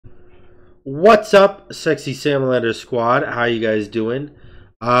What's up, sexy Salamander squad? How you guys doing?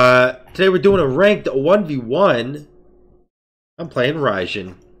 Today we're doing a ranked 1v1. I'm playing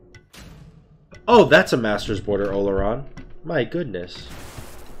RAIJIN. Oh, that's a Masters border, Aubron. My goodness.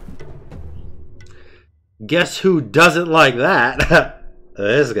 Guess who doesn't like that?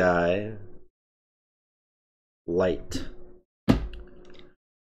 This guy. Light.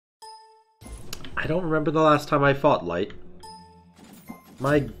 I don't remember the last time I fought Light.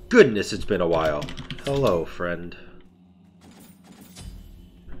 My goodness, it's been a while. Hello, friend.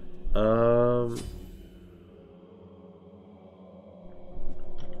 I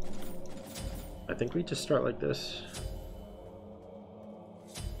think we just start like this.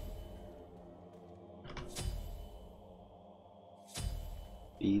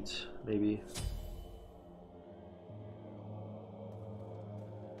 Beads, maybe.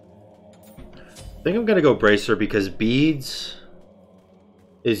 I think I'm gonna go Bracer because Beads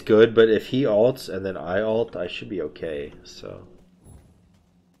is good, but if he ults and then I ult, I should be okay. So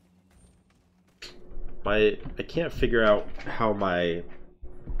I can't figure out how my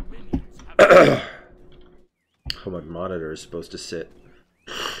how my monitor is supposed to sit.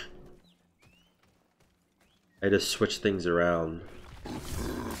 I just switch things around.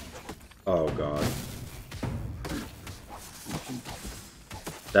 Oh god.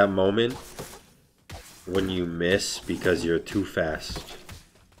 That moment when you miss because you're too fast.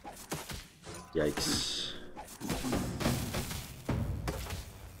 Yikes.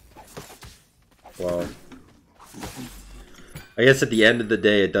 Well, I guess at the end of the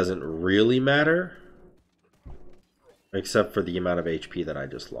day it doesn't really matter. Except for the amount of HP that I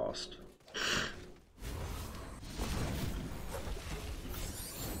just lost.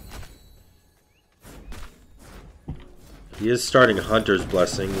 He is starting Hunter's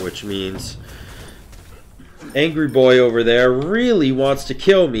Blessing, which means Angry Boy over there really wants to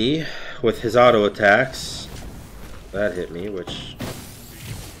kill me with his auto attacks. That hit me, which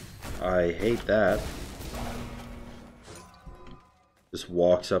I hate that. Just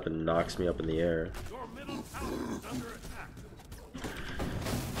walks up and knocks me up in the air.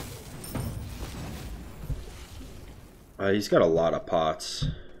 He's got a lot of pots.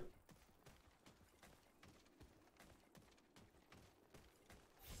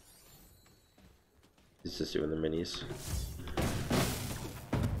 He's just doing the minis.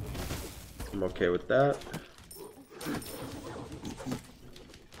 I'm okay with that.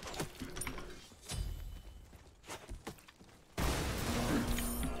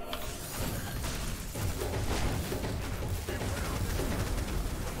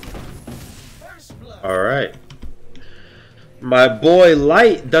 All right. My boy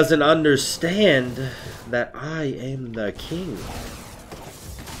Light doesn't understand that I am the king.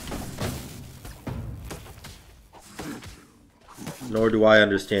 Nor do I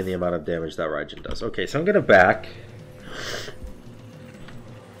understand the amount of damage that RAIJIN does. Okay, so I'm gonna back.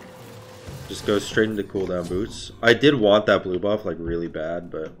 Just go straight into cooldown boots. I did want that blue buff like really bad,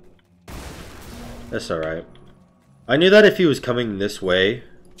 but that's alright. I knew that if he was coming this way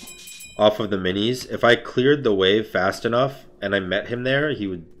off of the minis, if I cleared the wave fast enough and I met him there, he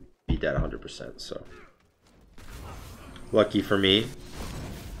would be dead 100%. So lucky for me.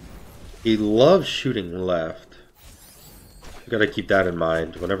 He loves shooting left. Gotta keep that in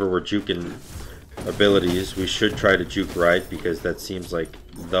mind. Whenever we're juking abilities, we should try to juke right because that seems like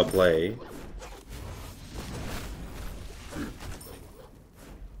the play.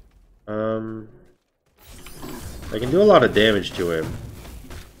 I can do a lot of damage to him.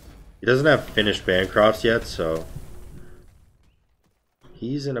 He doesn't have finished Bancrofts yet, so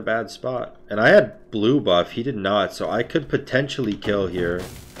he's in a bad spot. And I had blue buff, he did not, so I could potentially kill here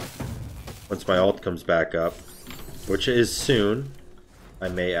once my ult comes back up. Which is soon, I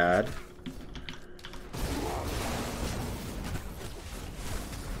may add.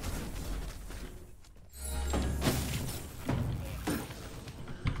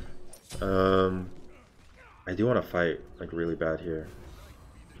 I do want to fight like really bad here.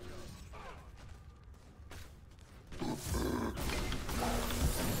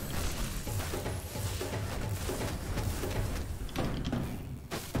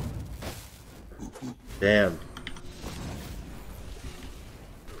 Damn.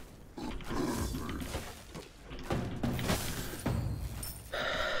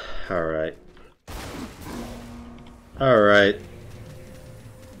 Alright. Alright.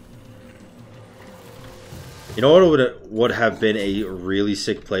 You know what would have been a really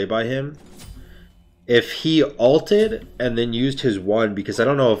sick play by him? If he ulted and then used his one, because I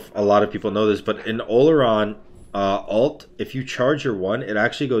don't know if a lot of people know this, but in Aubron ult, if you charge your one, it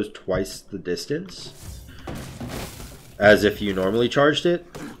actually goes twice the distance as if you normally charged it.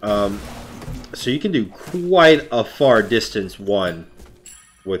 So you can do quite a far distance one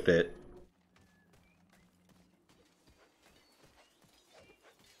with it.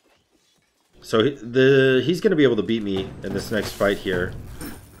 So he's going to be able to beat me in this next fight here.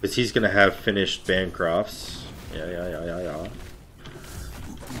 Because he's going to have finished Bancrofts. Yeah.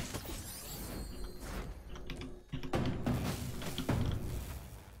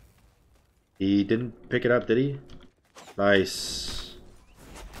 He didn't pick it up, did he? Nice.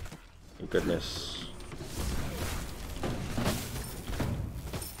 Thank goodness.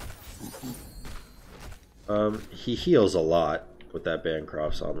 He heals a lot with that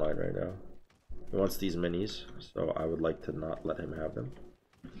Bancrofts online right now. He wants these minis, so I would like to not let him have them.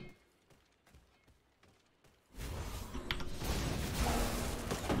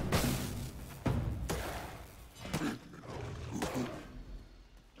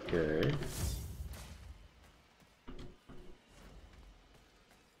 Okay.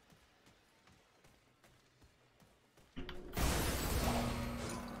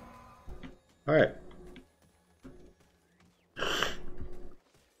 All right.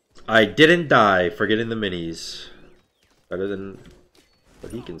 I didn't die for getting the minis. Better than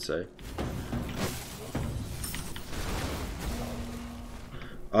what he can say.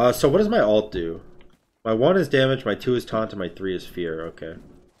 So what does my ult do? My 1 is damage, my 2 is taunt, and my 3 is fear. Okay.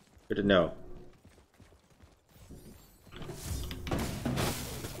 Good to know.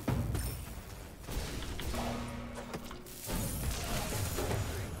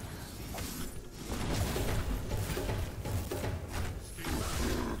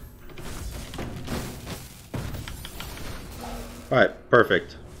 Alright,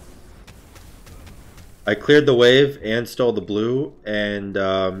 perfect. I cleared the wave and stole the blue, and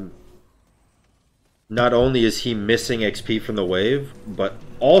not only is he missing XP from the wave, but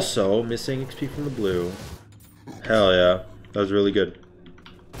also missing XP from the blue. Hell yeah, that was really good.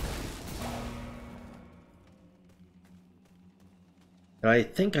 And I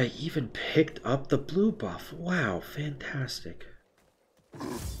think I even picked up the blue buff. Wow, fantastic.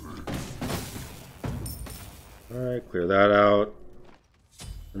 Alright, clear that out.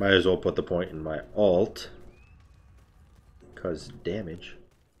 Might as well put the point in my ult. Because damage.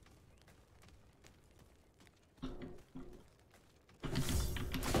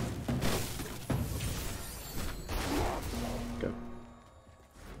 Go.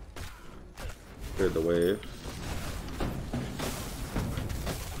 Cleared the wave.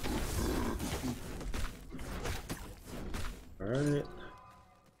 Alright.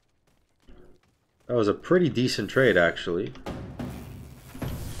 That was a pretty decent trade, actually.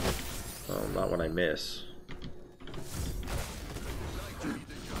 Well, not when I miss.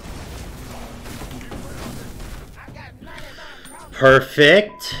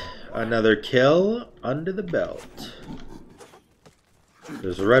 Perfect. Another kill under the belt.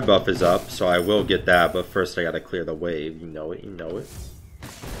 There's a red buff is up, so I will get that, but first I gotta clear the wave. You know it, you know it.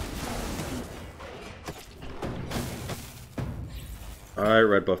 Alright,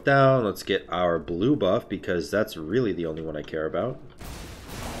 red buff down. Let's get our blue buff, because that's really the only one I care about.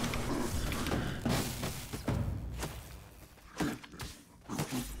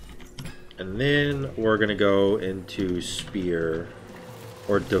 And then we're going to go into Spear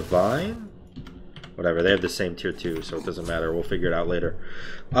or Divine. Whatever, they have the same tier 2, so it doesn't matter. We'll figure it out later.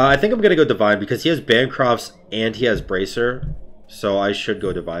 I think I'm going to go Divine because he has Bancrofts and he has Bracer. So I should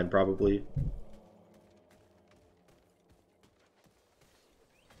go Divine probably.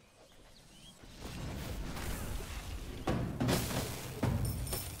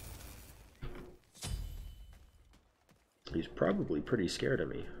 He's probably pretty scared of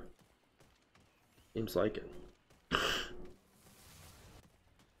me. Seems like it.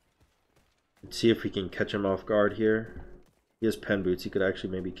 Let's see if we can catch him off guard here. He has pen boots. He could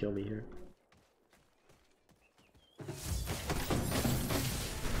actually maybe kill me here.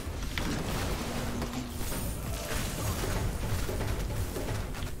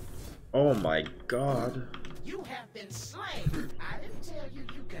 Oh my god. You have been slain. I didn't tell you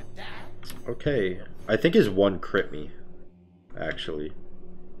you could die. Okay. I think his 1 crit me. Actually.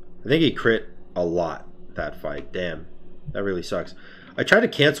 I think he crit a lot that fight. Damn. That really sucks. I tried to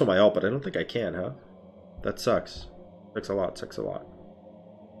cancel my ult, but I don't think I can, huh? That sucks. Sucks a lot, sucks a lot.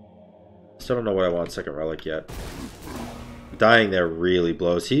 Still don't know what I want second relic yet. Dying there really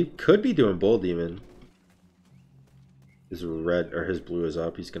blows. He could be doing Bull Demon. His red or his blue is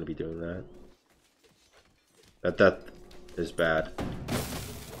up. He's gonna be doing that. That is bad.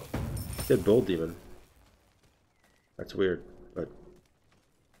 He did Bull Demon. That's weird, but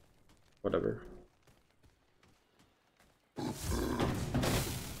whatever.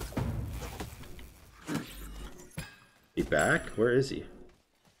 He back? Where is he?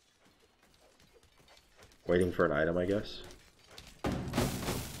 Waiting for an item, I guess.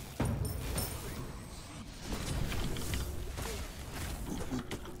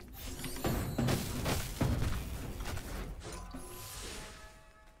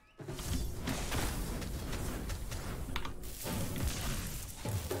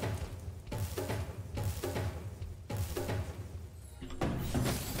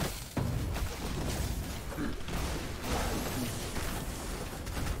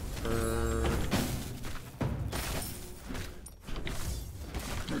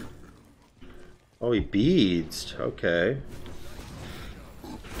 Oh, he beads. Okay.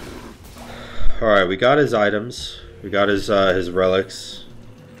 Alright, we got his items. We got his relics.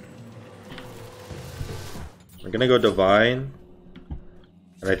 I'm gonna go Divine.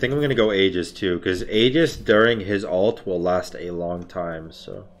 And I think I'm gonna go Aegis too, because Aegis during his ult will last a long time,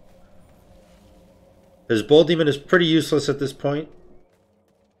 so. His Bull Demon is pretty useless at this point,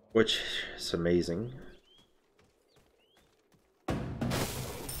 which is amazing.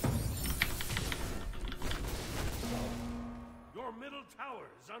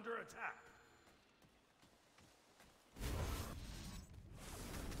 Under attack.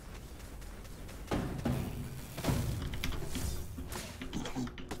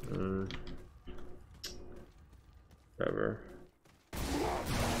 Whatever.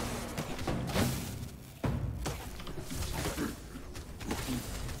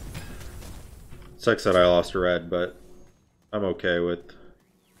 Sucks that I lost a red, but I'm okay with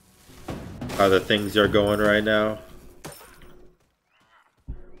how the things are going right now.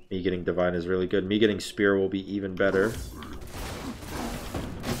 Me getting Divine is really good. Me getting Spear will be even better.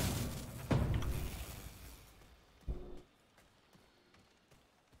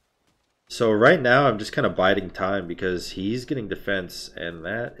 So right now I'm just kind of biding time because he's getting defense and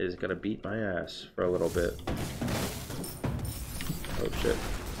that is going to beat my ass for a little bit. Oh shit.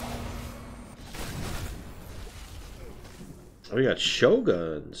 Oh, we got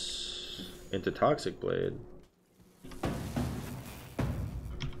Shoguns into Toxic Blade.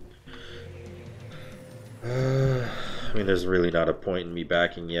 I mean, there's really not a point in me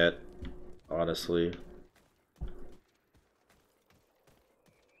backing yet, honestly.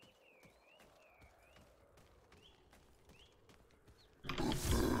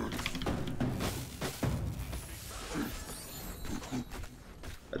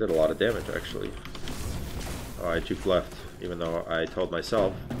 I did a lot of damage, actually. Oh, I juked left, even though I told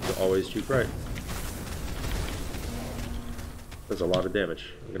myself to always juke right. That's a lot of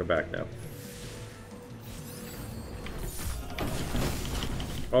damage. I'm gonna back now.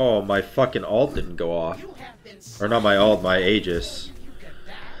 Oh, my fucking ult didn't go off. Or not my ult, my Aegis.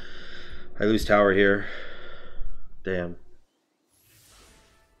 I lose tower here. Damn.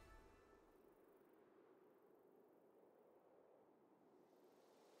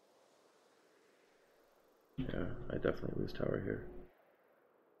 Yeah, I definitely lose tower here.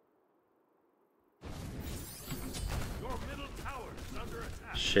 Your middle tower is under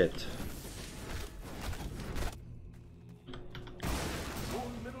attack. Shit.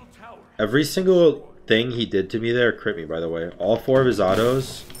 Every single thing he did to me there crit me, by the way. All 4 of his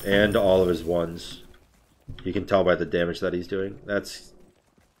autos and all of his ones. You can tell by the damage that he's doing. That's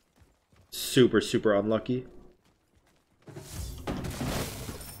super, super unlucky.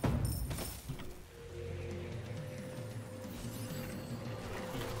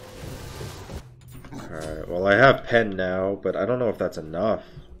 Alright, well I have Pen now, but I don't know if that's enough.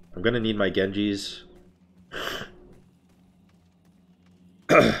 I'm gonna need my Genjis.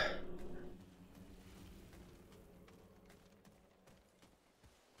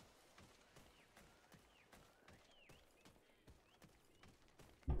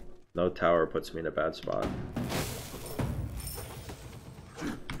 No tower puts me in a bad spot.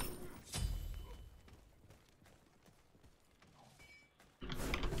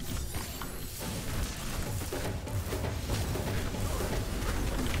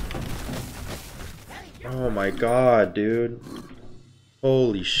 Oh my god, dude.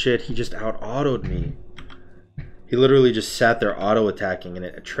 Holy shit, he just out-autoed me. He literally just sat there auto-attacking and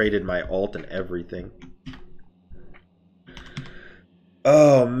it traded my ult and everything.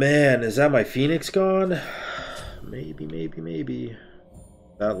 Oh man, is that my Phoenix gone? Maybe, maybe, maybe.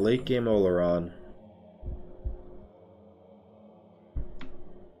 That late game Oleron.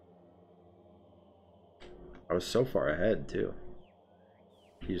 I was so far ahead too.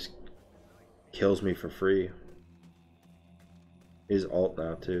 He just kills me for free. He's ult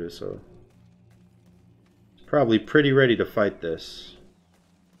now too, so he's probably pretty ready to fight this.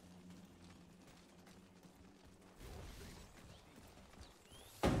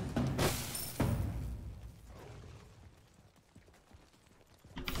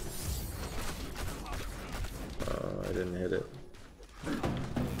 I didn't hit it.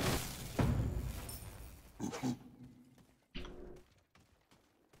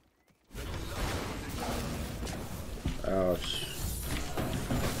 Ouch.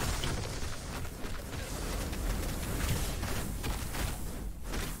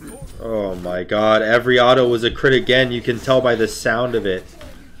 Oh my god, every auto was a crit again. You can tell by the sound of it.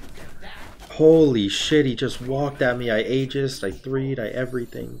 Holy shit, he just walked at me. I Aegis, I 3'd, I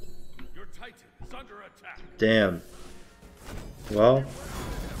everything. Your Titan is under attack. Damn. Well,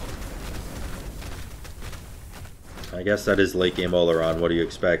 I guess that is late game all around. What do you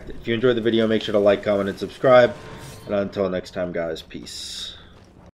expect? If you enjoyed the video, make sure to like, comment, and subscribe. And until next time, guys, peace.